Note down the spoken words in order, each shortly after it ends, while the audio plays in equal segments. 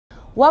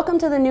Welcome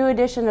to the new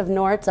edition of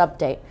Noritz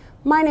Update.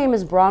 My name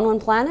is Bronwyn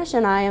Planish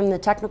and I am the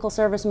Technical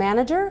Service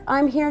Manager.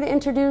 I'm here to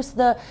introduce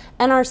the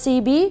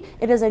NRCB.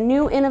 It is a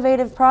new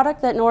innovative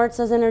product that Noritz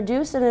has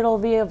introduced and it'll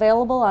be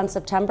available on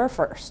September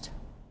 1st.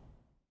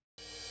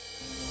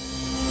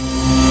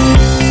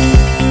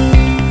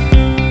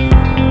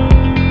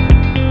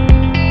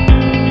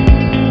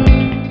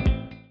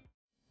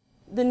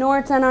 The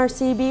Noritz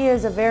NRCB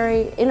is a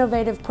very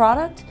innovative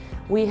product.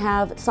 We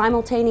have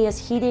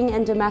simultaneous heating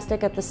and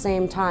domestic at the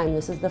same time.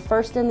 This is the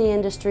first in the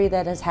industry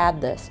that has had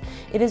this.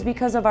 It is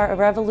because of our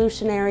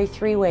revolutionary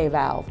three-way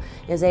valve.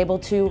 It is able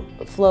to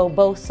flow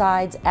both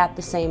sides at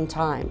the same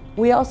time.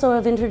 We also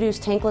have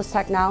introduced tankless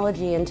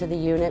technology into the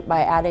unit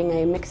by adding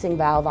a mixing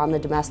valve on the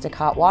domestic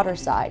hot water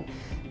side.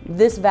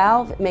 This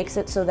valve makes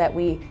it so that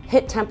we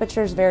hit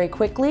temperatures very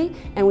quickly,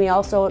 and we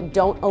also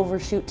don't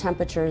overshoot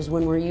temperatures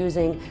when we're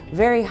using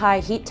very high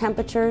heat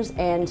temperatures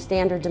and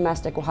standard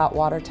domestic hot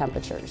water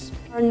temperatures.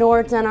 Our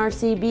Noritz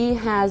NRCB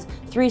has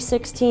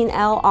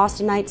 316L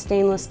austenite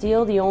stainless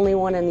steel, the only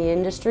one in the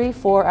industry,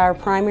 for our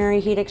primary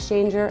heat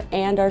exchanger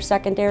and our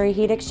secondary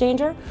heat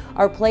exchanger.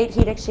 Our plate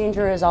heat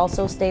exchanger is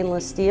also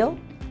stainless steel.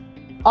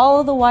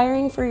 All of the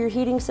wiring for your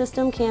heating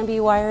system can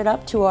be wired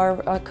up to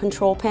our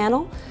control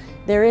panel.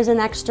 There is an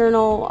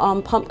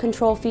external pump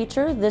control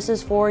feature. This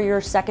is for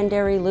your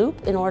secondary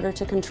loop in order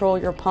to control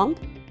your pump.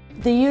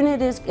 The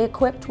unit is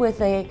equipped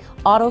with a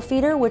auto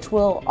feeder which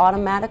will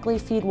automatically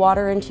feed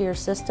water into your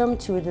system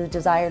to the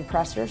desired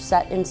pressure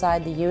set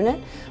inside the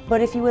unit.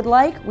 But if you would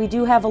like, we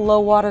do have a low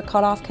water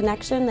cutoff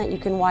connection that you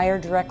can wire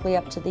directly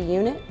up to the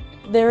unit.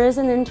 There is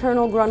an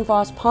internal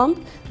Grundfos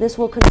pump. This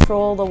will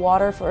control the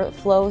water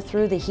flow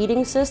through the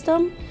heating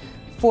system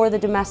for the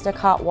domestic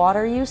hot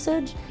water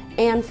usage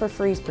and for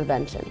freeze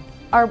prevention.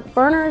 Our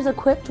burner is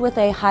equipped with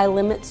a high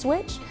limit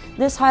switch.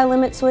 This high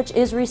limit switch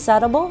is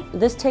resettable.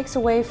 This takes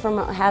away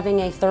from having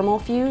a thermal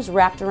fuse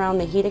wrapped around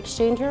the heat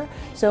exchanger.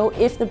 So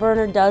if the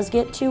burner does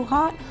get too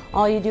hot,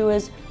 all you do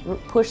is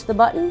push the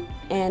button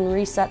and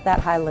reset that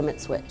high limit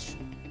switch.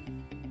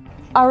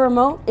 Our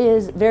remote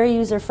is very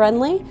user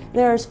friendly.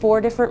 There's 4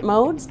 different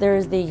modes. There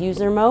is the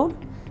user mode,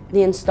 the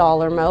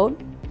installer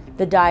mode,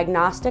 the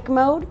diagnostic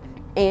mode,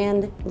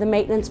 and the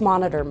maintenance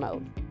monitor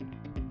mode.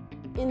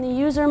 In the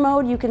user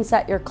mode, you can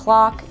set your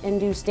clock and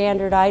do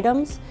standard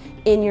items.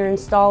 In your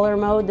installer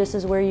mode, this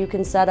is where you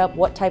can set up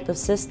what type of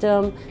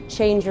system,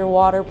 change your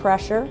water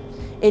pressure.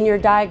 In your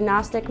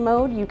diagnostic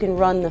mode, you can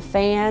run the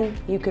fan,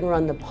 you can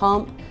run the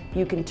pump,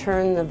 you can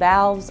turn the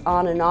valves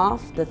on and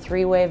off, the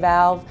three-way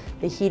valve,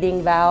 the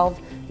heating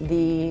valve,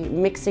 the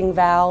mixing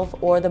valve,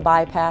 or the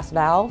bypass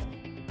valve.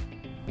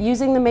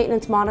 Using the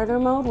maintenance monitor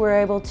mode, we're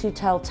able to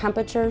tell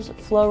temperatures,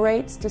 flow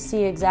rates to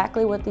see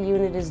exactly what the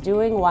unit is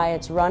doing, why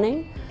it's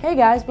running. Hey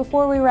guys,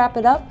 before we wrap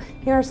it up,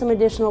 here are some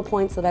additional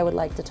points that I would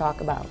like to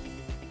talk about.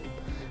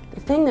 The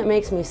thing that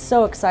makes me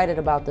so excited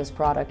about this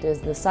product is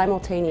the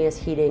simultaneous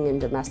heating in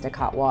domestic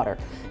hot water.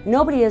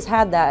 Nobody has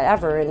had that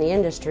ever in the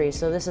industry,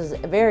 so this is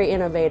very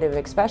innovative,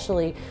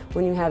 especially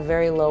when you have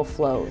very low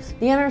flows.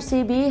 The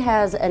NRCB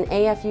has an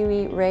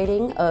AFUE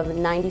rating of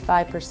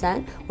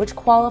 95%, which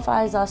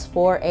qualifies us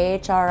for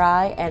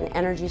AHRI and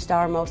Energy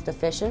Star Most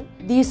Efficient.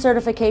 These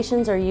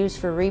certifications are used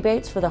for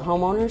rebates for the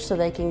homeowners so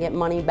they can get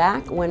money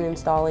back when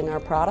installing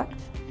our product.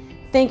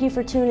 Thank you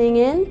for tuning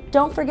in.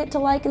 Don't forget to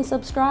like and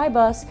subscribe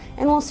us,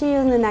 and we'll see you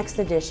in the next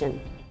edition.